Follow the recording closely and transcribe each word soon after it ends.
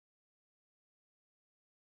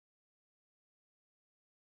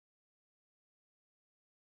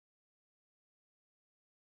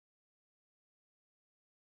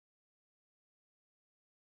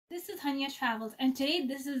This is HunyahTravels, and today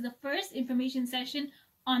this is the first information session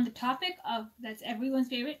on the topic of that's everyone's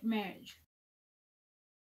favorite, marriage.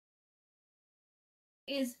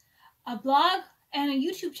 Is a blog and a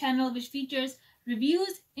YouTube channel which features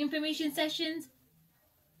reviews, information sessions,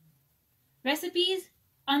 recipes,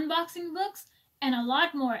 unboxing books, and a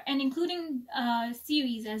lot more, and including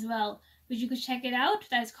series as well, which you could check it out.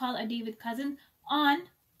 That is called A Day with Cousin on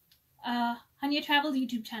HunyahTravels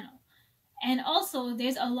YouTube channel. And also,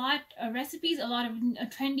 there's a lot of recipes, a lot of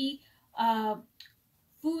trendy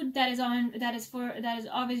food that is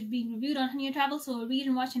always being reviewed on HunyahTravels. So read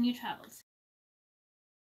and watch HunyahTravels.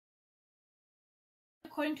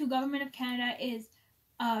 According to Government of Canada, is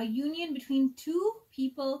a union between two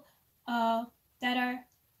people that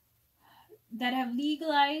have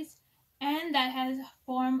legalized and that has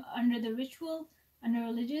formed under the ritual, under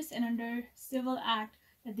religious, and under civil act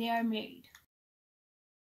that they are married.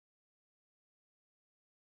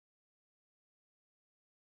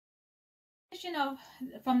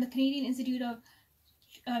 From the Canadian Institute of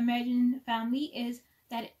Marriage and Family is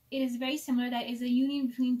that it is very similar. That is a union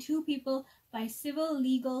between two people by civil,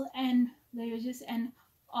 legal, and religious and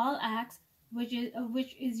all acts, which is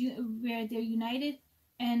where they're united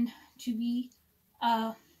and to be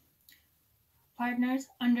partners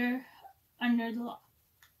under the law.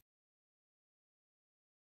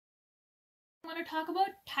 I'm going to talk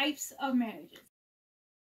about types of marriages.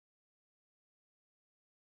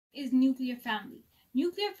 Is nuclear family.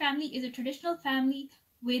 Nuclear family is a traditional family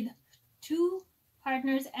with two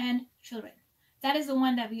partners and children. That is the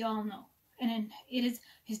one that we all know, and it is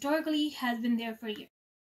historically has been there for years.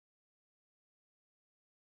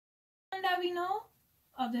 One that we know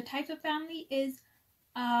of the types of family is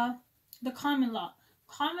the common law.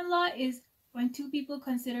 Common law is when two people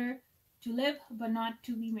consider to live but not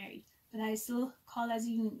to be married, but that is still called as a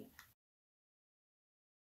union.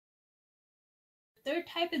 Third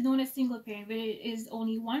type is known as single parent, where it is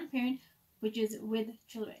only one parent, which is with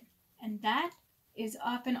children, and that is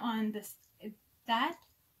often on this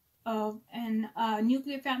and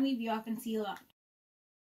nuclear family we often see a lot.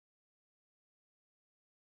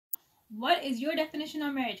 What is your definition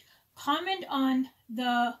of marriage? Comment on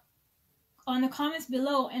the comments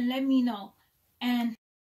below and let me know. And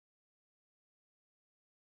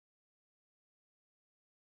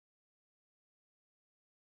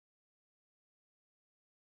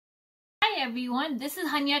hi everyone, this is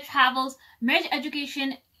HunyahTravels Marriage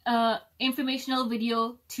Education informational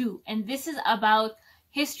video 2, and this is about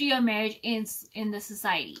history of marriage in the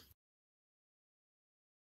society.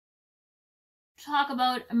 Talk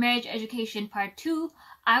about marriage education part 2.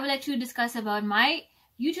 I would like to discuss about my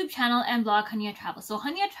YouTube channel and blog HunyahTravels. So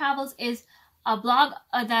HunyahTravels is a blog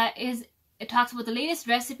it talks about the latest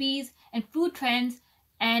recipes and food trends,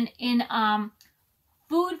 and in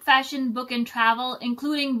food, fashion, book, and travel,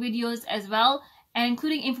 including videos as well, and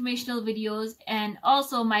including informational videos, and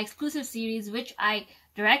also my exclusive series which I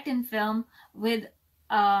direct and film with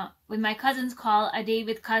my cousins called A Day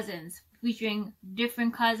with Cousins, featuring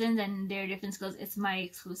different cousins and their different skills. It's my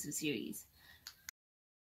exclusive series.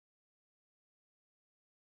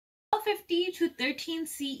 1250 to 13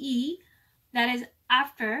 CE, that is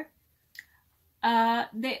after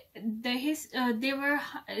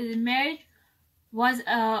marriage was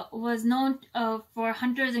known for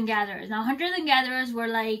hunters and gatherers. Now, hunters and gatherers were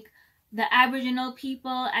like the Aboriginal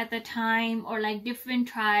people at the time, or like different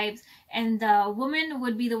tribes, and the women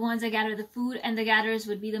would be the ones that gather the food, and the gatherers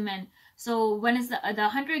would be the men. So when is the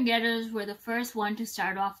hunter and gatherers were the first one to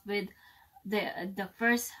start off with the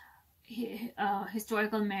first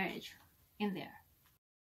historical marriage in there.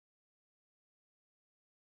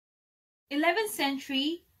 11th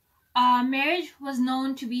century, marriage was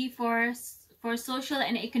known to be for social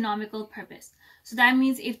and economical purpose. So that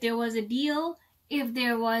means if there was a deal, if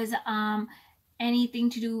there was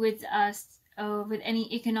anything to do with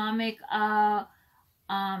any economic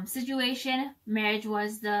situation, marriage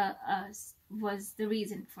was the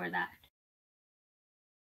reason for that.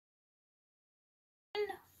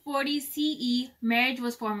 40 CE, marriage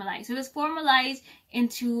was formalized. So it was formalized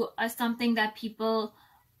into something that people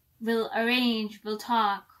will arrange, will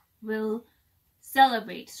talk, will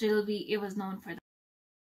celebrate. So it was known for that.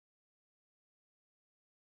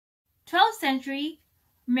 12th century,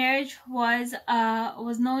 marriage was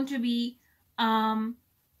known to be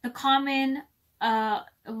the common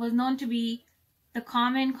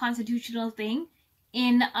constitutional thing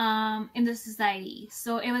in the society.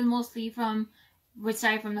 So it was mostly from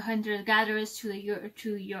the hunter-gatherers to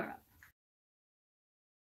Europe.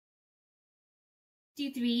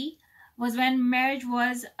 1963 was when marriage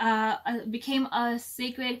became a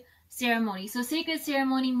sacred ceremony. So sacred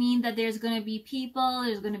ceremony means that there's going to be people,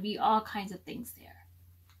 there's going to be all kinds of things there.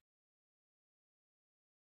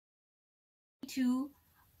 Two,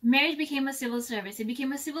 marriage became a civil service. It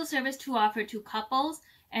became a civil service to offer to couples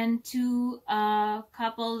and to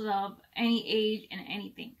couples of any age and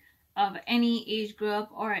anything, of any age group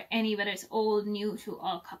or any, whether it's old, new, to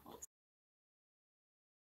all couples.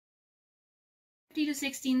 1550 to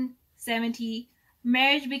 1670,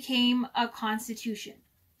 marriage became a constitution.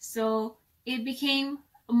 So it became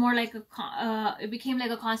more like a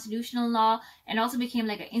constitutional law, and also became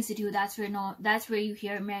like an institute. That's where you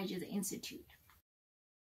hear marriage as an institute.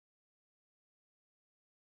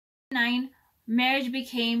 9, marriage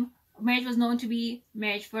was known to be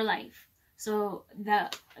marriage for life. So the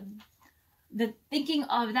thinking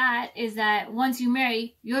of that is that once you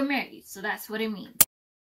marry, you're married. So that's what it means.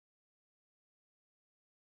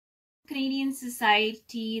 Canadian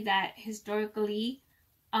society that historically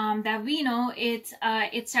that we know, it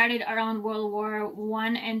started around World War I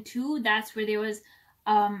and II. That's where there was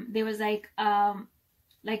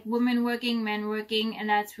like women working, men working, and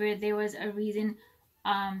that's where there was a reason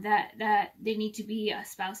that there need to be a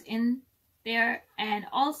spouse in there. And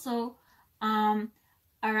also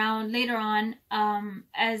around later on,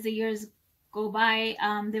 as the years go by,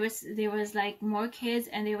 there was like more kids,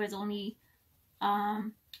 and there was only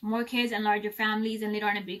more kids and larger families, and later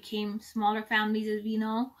on it became smaller families, as we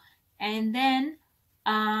know. And then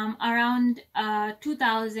around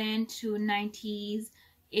 2000 to 90s,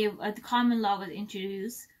 the common law was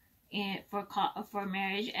introduced for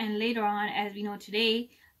marriage, and later on, as we know today,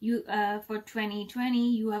 you for 2020,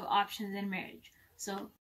 you have options in marriage. So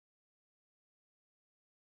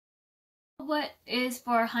what is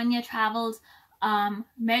for Hunyah Travels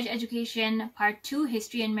marriage education part 2,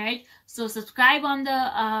 history and marriage. So subscribe to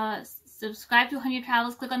Hunyah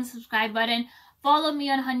Travels, click on the subscribe button, follow me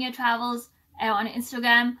on Hunyah Travels on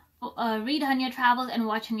Instagram, read Hunyah Travels and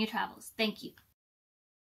watch Hunyah Travels. Thank you.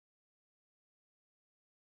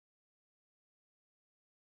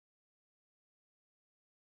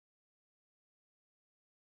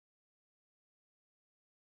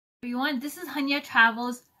 Everyone, this is Hunyah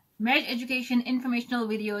Travels marriage education informational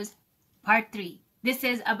videos part 3. This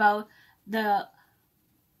is about the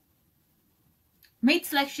mate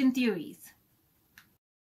selection theories.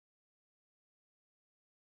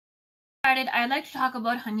 I'd like to talk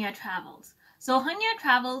about Hunyah Travels. So Hunyah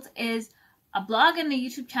Travels is a blog and a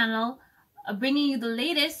YouTube channel bringing you the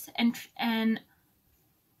latest and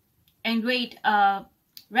great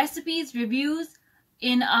recipes, reviews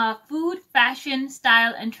in food, fashion,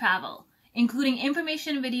 style, and travel, including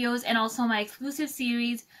information videos and also my exclusive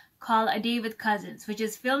series called A Day with Cousins, which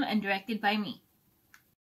is filmed and directed by me.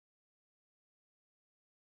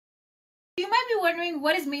 You might be wondering,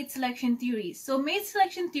 what is mate selection theories? So mate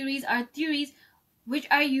selection theories are theories which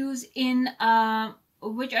are used in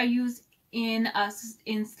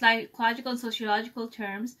psychological and sociological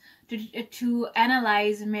terms to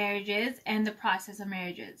analyze marriages and the process of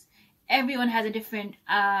marriages. Everyone has a different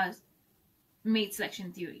mate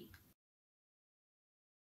selection theory.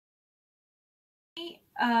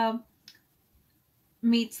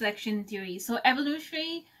 Mate selection theory. So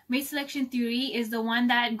evolutionary mate selection theory is the one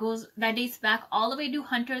that dates back all the way to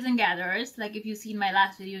hunters and gatherers. Like if you've seen my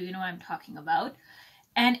last video, you know what I'm talking about.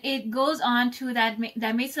 And it goes on to that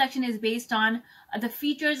mate selection is based on the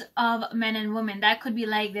features of men and women. That could be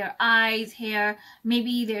like their eyes, hair,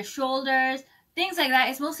 maybe their shoulders, things like that.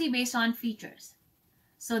 It's mostly based on features.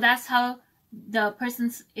 So that's how the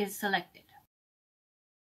person is selected.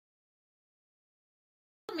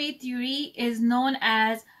 Mate theory is known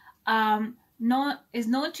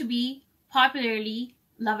to be popularly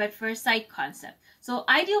love at first sight concept. So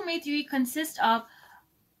ideal mate theory consists of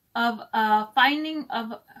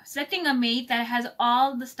selecting a mate that has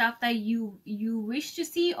all the stuff that you wish to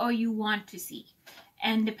see or you want to see,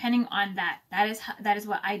 and depending on that is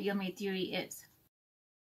what ideal mate theory is.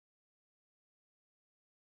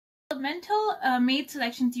 Fundamental mate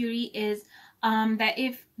selection theory is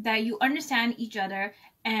that you understand each other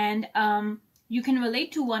and you can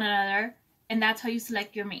relate to one another, and that's how you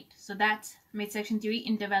select your mate. So that's mate selection theory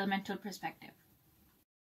in developmental perspective.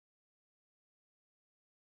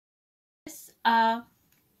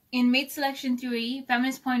 In mate selection theory,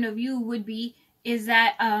 feminist point of view is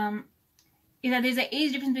that there's an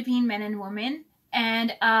age difference between men and women,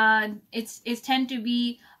 and it's tend to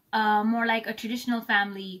be more like a traditional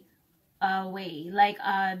family way. Like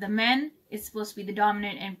the men is supposed to be the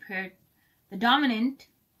dominant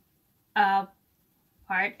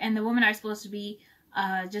part, and the women are supposed to be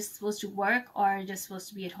just supposed to work or just supposed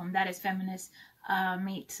to be at home. That is feminist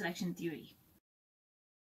mate selection theory.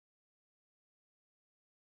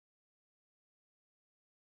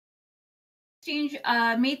 Exchange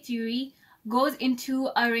mate theory goes into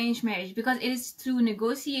arranged marriage because it is through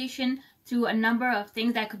negotiation, through a number of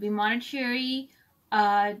things that could be monetary,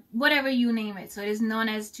 whatever you name it. So it is known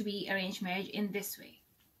as to be arranged marriage in this way.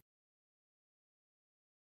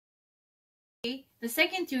 The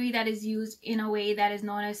second theory that is used in a way that is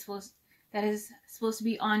known as supposed to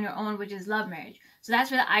be on your own, which is love marriage. So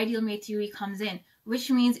that's where the ideal mate theory comes in,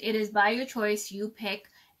 which means it is by your choice, you pick,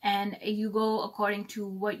 and you go according to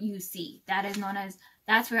what you see.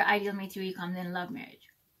 That's where ideal mate theory comes in, love marriage.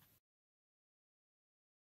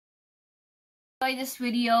 Enjoy this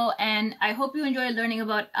video, and I hope you enjoyed learning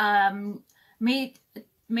about mate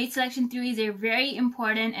selection theories. They're very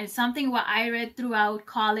important, and it's something what I read throughout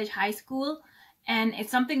college, high school, and it's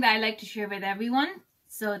something that I like to share with everyone.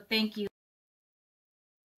 So thank you.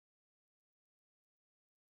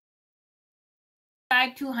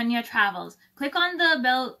 Subscribe to Hunyah Travels. Click on the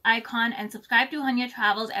bell icon and subscribe to Hunyah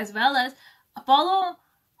Travels, as well as follow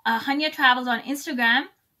Hunyah Travels on Instagram,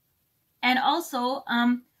 and also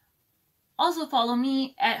follow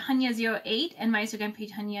me at Hunyah08 and my Instagram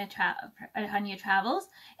page Hunyah Travels,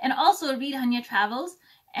 and also read Hunyah Travels.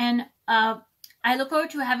 And I look forward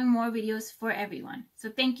to having more videos for everyone. So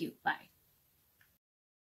thank you. Bye.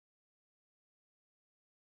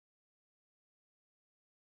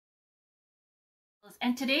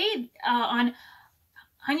 And today on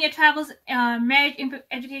Hunyah Travels Marriage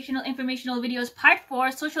Educational Informational Videos Part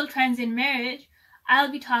 4, Social Trends in Marriage, I'll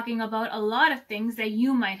be talking about a lot of things that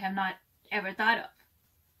you might have not ever thought of.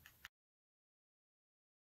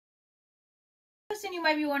 First, you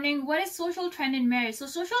might be wondering, what is social trend in marriage? So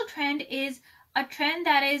social trend is a trend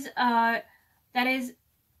that is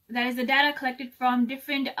the data collected from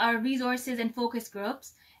different resources and focus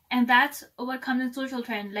groups, and that's what comes in social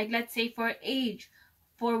trend. Like, let's say for age,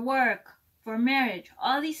 for work, for marriage,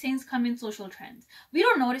 all these things come in social trends. We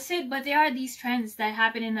don't notice it, but there are these trends that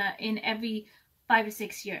happen in every 5 or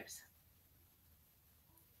 6 years.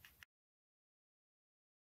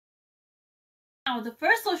 Now, the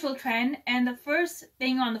first social trend and the first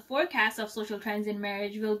thing on the forecast of social trends in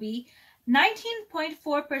marriage will be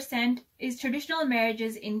 19.4% is traditional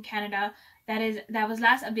marriages in Canada. That was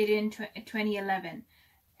last updated in 2011,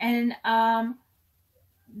 and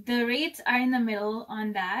the rates are in the middle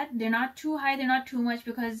on that. They're not too high, they're not too much,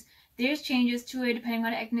 because there's changes to it depending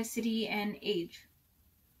on ethnicity and age.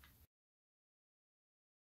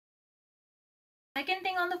 Second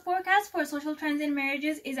thing on the forecast for social trends in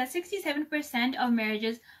marriages is that 67% of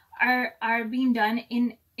marriages are being done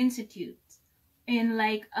in institutes, in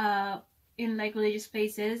like religious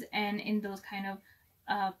places and in those kind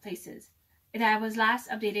of places. That was last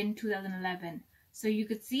updated in 2011. So you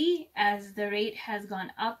could see as the rate has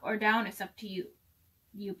gone up or down. It's up to you.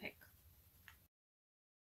 You pick.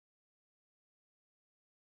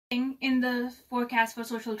 In the forecast for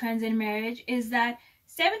social trends in marriage is that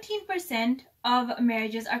 17% of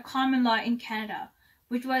marriages are common law in Canada,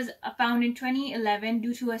 which was found in 2011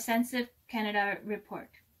 due to a Census Canada report.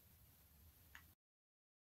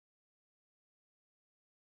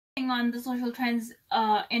 On the social trends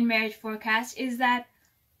in marriage forecast is that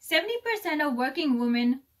 70% of working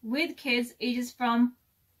women with kids ages from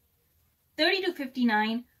 30 to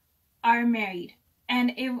 59 are married,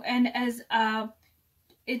 and as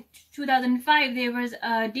in 2005 there was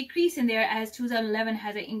a decrease in there, as 2011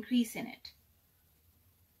 has an increase in it.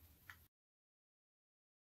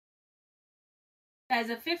 As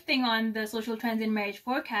a fifth thing on the social trends in marriage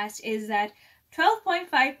forecast is that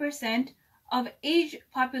 12.5% of age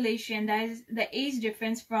population, that is the age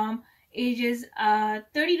difference from ages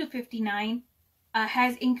 30 to 59,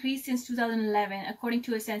 has increased since 2011, according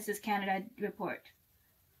to a Census Canada report.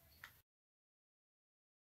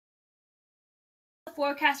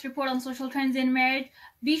 Forecast report on social trends in marriage.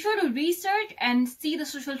 Be sure to research and see the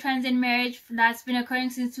social trends in marriage that's been occurring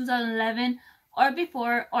since 2011 or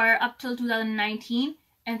before or up till 2019,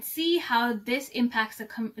 and see how this impacts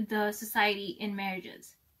the society in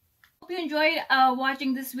marriages. Hope you enjoyed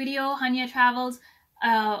watching this video, Hunyah Travels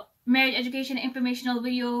Marriage Education Informational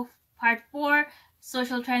Video Part 4,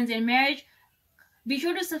 Social Trends in Marriage. Be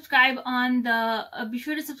sure to subscribe to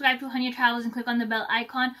Hunyah Travels and click on the bell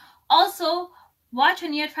icon. Also, watch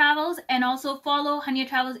Hunyah Travels and also follow Hunyah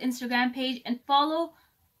Travels Instagram page, and follow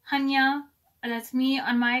Hunyah, that's me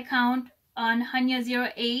on my account on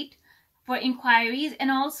Hunyah08 for inquiries, and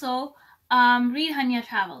also read Hunyah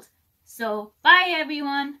Travels. So bye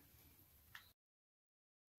everyone.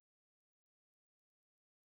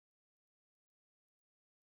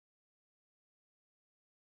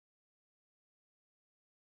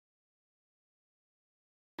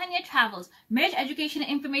 Hunyah Travels, Marriage Education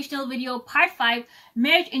Informational Video Part 5,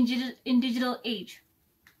 Marriage in Digital Age.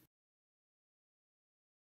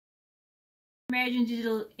 Marriage in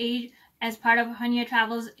Digital Age as part of Hunyah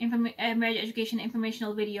Travels Marriage Education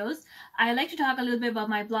Informational Videos. I like to talk a little bit about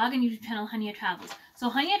my blog and YouTube channel, Hunyah Travels. So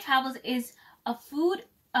Hunyah Travels is a food,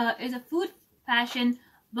 fashion,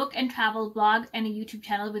 book and travel blog and a YouTube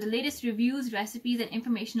channel with the latest reviews, recipes, and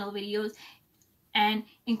informational videos, and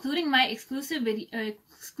including my exclusive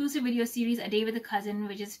video series, A Day with a Cousin,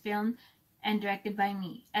 which is filmed and directed by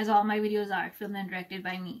me, as all my videos are filmed and directed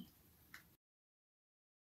by me.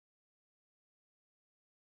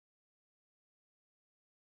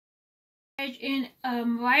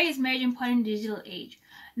 Why is marriage important in digital age?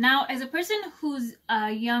 Now, as a person who's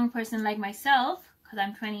a young person like myself, because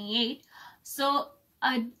I'm 28, so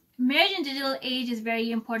marriage in digital age is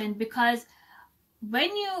very important because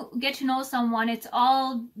when you get to know someone, it's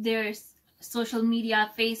all their social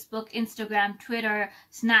media, Facebook, Instagram, Twitter,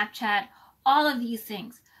 Snapchat, all of these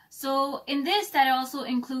things. So in this, that also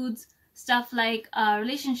includes stuff like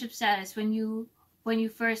relationship status when you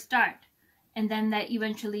first start, and then that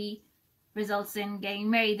eventually results in getting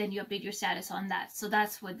married, then you update your status on that. So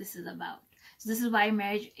that's what this is about. So this is why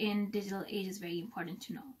marriage in digital age is very important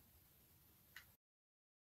to know.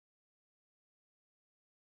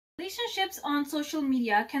 Relationships on social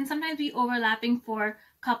media can sometimes be overlapping for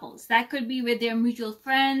couples. That could be with their mutual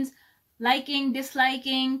friends, liking,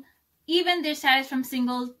 disliking, even their status from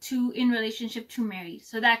single to in relationship to married.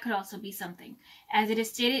 So that could also be something, as it is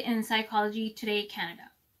stated in Psychology Today Canada.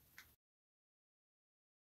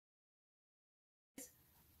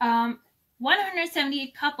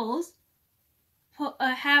 178 couples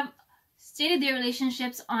have stated their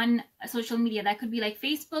relationships on social media. That could be like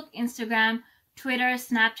Facebook, Instagram, Twitter,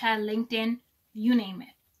 Snapchat, LinkedIn, you name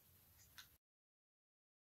it.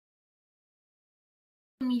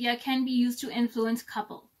 Media can be used to influence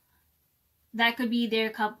couple. That could be their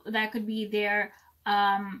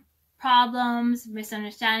problems,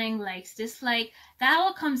 misunderstanding, likes, dislike. That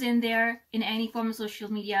all comes in there in any form of social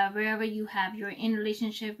media, wherever you're in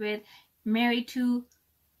relationship with, married to,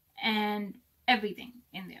 and everything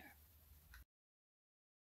in there.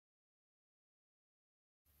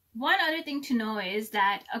 One other thing to know is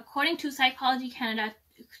that according to Psychology Canada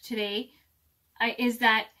today, is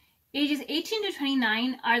that ages 18 to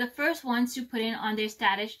 29 are the first ones to put in on their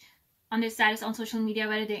status on social media,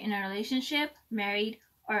 whether they're in a relationship, married,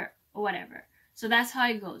 or whatever. So that's how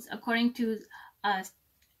it goes, according to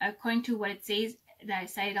what it says that I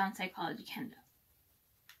cited on Psychology Canada.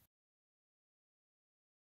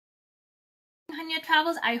 Hunyah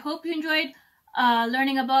Travels, I hope you enjoyed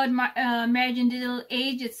learning about marriage in digital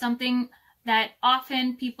age. It's something that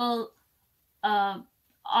often people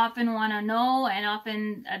often want to know, and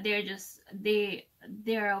often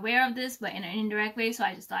they're aware of this, but in an indirect way. So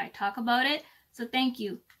I just thought I'd talk about it. So thank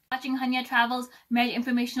you. Watching Hunyah Travels Marriage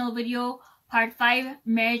Informational Video Part 5,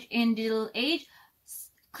 Marriage in Digital Age.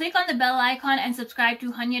 Click on the bell icon and subscribe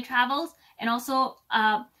to Hunyah Travels, and also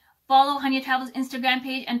follow Hunyah Travels Instagram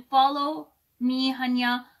page, and follow me,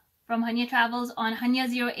 Hunyah, from Hunyah Travels on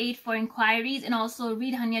Hunyah08 for inquiries, and also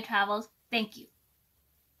read Hunyah Travels. Thank you.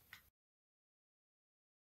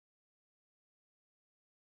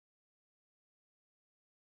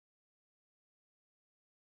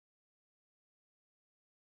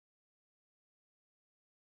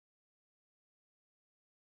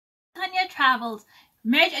 Hunyah Travels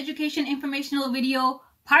Marriage Education Informational Video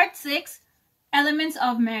Part 6, Elements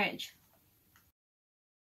of Marriage.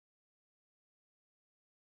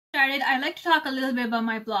 I'd like to talk a little bit about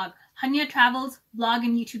my blog, Hunyah Travels blog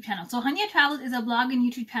and YouTube channel. So Hunyah Travels is a blog and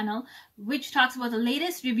YouTube channel which talks about the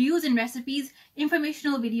latest reviews and recipes,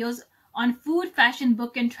 informational videos on food, fashion,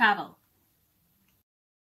 book, and travel.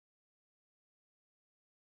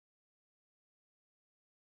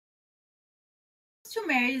 To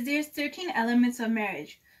marriage, there's 13 elements of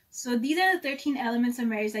marriage. So these are the 13 elements of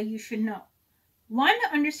marriage that you should know. 1,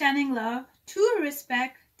 understanding love. 2,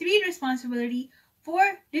 respect. 3, responsibility.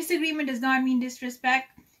 4, disagreement does not mean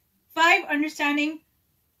disrespect. 5, understanding.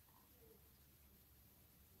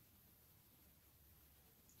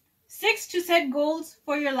 6, to set goals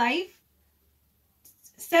for your life.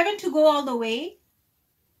 7, to go all the way.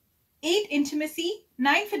 8, intimacy.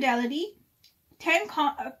 9, fidelity. 10,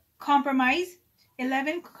 compromise.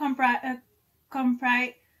 11,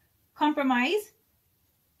 compromise.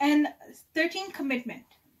 And 13, commitment.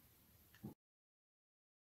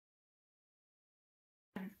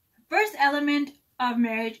 First element of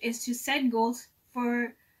marriage is to set goals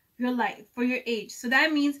for your life, for your age. So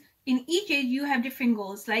that means in each age you have different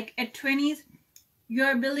goals. Like at 20s,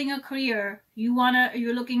 you're building a career, you wanna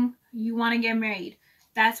get married.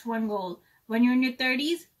 That's one goal. When you're in your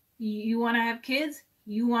 30s, you wanna have kids,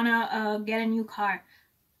 you wanna get a new car.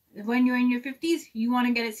 When you're in your 50s, you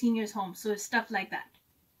wanna get a senior's home. So stuff like that.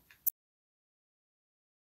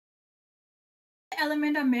 The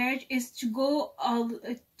element of marriage is to go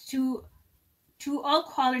to all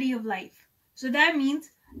quality of life. So that means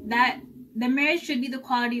that the marriage should be the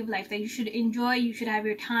quality of life that you should enjoy, you should have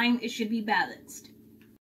your time, it should be balanced.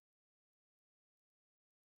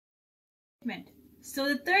 So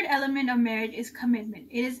the third element of marriage is commitment.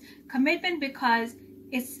 It is commitment because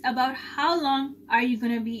it's about how long are you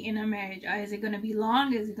going to be in a marriage. Or is it going to be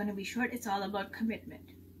long? Is it going to be short? It's all about commitment.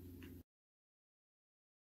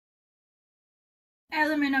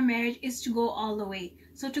 Element of marriage is to go all the way.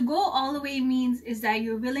 So to go all the way means is that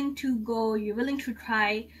you're willing to go, you're willing to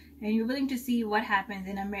try, and you're willing to see what happens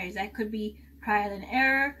in a marriage. That could be trial and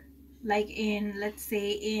error, like in, let's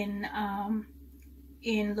say,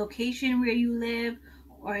 in location where you live,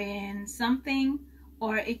 or in something,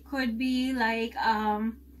 or it could be like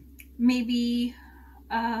maybe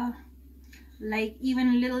like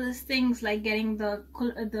even littlest things like getting the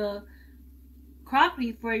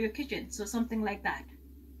crockery for your kitchen, so something like that.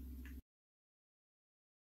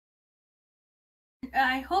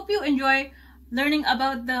 I hope you enjoy learning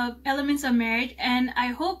about the elements of marriage, and I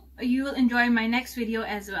hope you will enjoy my next video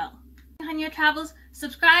as well. Hunyah Travels,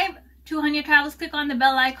 subscribe to Hunyah Travels, click on the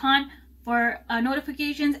bell icon for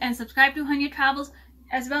notifications, and subscribe to Hunyah Travels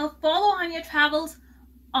as well. Follow Hunyah Travels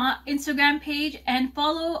on Instagram page, and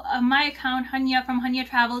follow my account Hunyah from Hunyah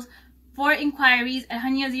Travels for inquiries at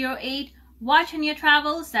Hunyah08. Watch Hunyah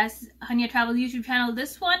Travels, that's Hunyah Travels YouTube channel,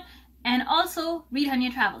 this one, and also read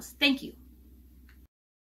Hunyah Travels. Thank you.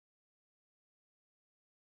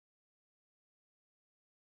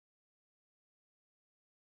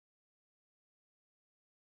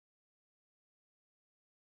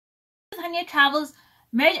 Hunyah Travels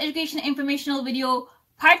Marriage Education Informational Video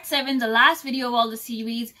Part 7, the last video of all the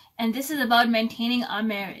series, and this is about maintaining our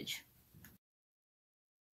marriage.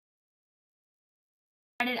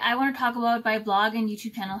 I want to talk about my blog and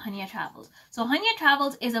YouTube channel, Hunyah Travels. So Hunyah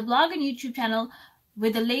Travels is a blog and YouTube channel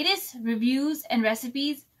with the latest reviews and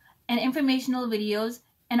recipes and informational videos,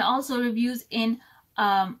 and also reviews in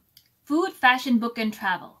food, fashion, book, and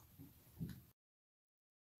travel.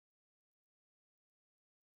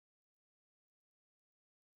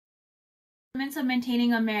 Elements of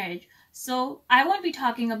maintaining a marriage. So I won't be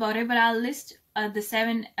talking about it, but I'll list the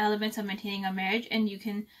 7 elements of maintaining a marriage, and you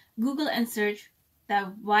can Google and search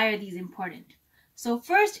that why are these important. So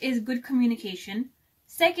first is good communication.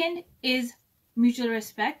 Second is mutual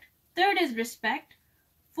respect. Third is respect.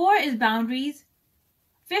 4 is boundaries.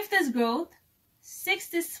 5th is growth.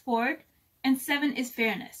 6th is sport. And 7 is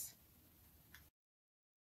fairness.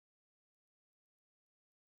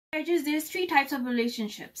 Marriages, there's 3 types of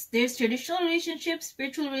relationships. There's traditional relationship,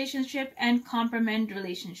 spiritual relationship, and complement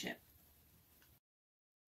relationship.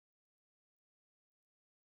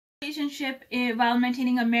 Relationship while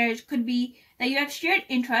maintaining a marriage could be that you have shared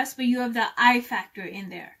interests, but you have the I factor in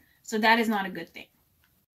there. So that is not a good thing.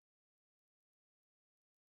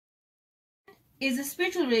 Is a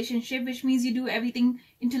spiritual relationship, which means you do everything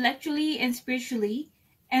intellectually and spiritually,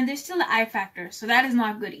 and there's still the I factor. So that is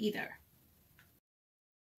not good either.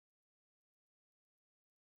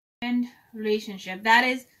 And relationship, that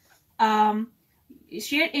is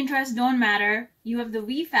shared interests don't matter. You have the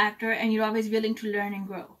we factor, and you're always willing to learn and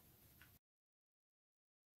grow.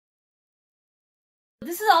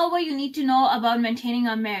 This is all what you need to know about maintaining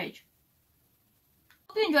a marriage.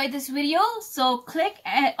 Hope you enjoyed this video, so click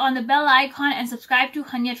on the bell icon and subscribe to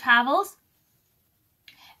Hunyah Travels.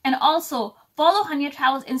 And also follow Hunyah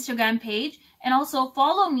Travels Instagram page, and also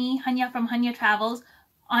follow me, Hunyah from Hunyah Travels,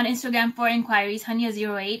 on Instagram for inquiries,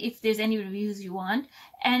 Hunyah08, if there's any reviews you want.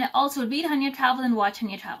 And also read Hunyah Travels and watch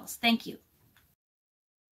Hunyah Travels. Thank you.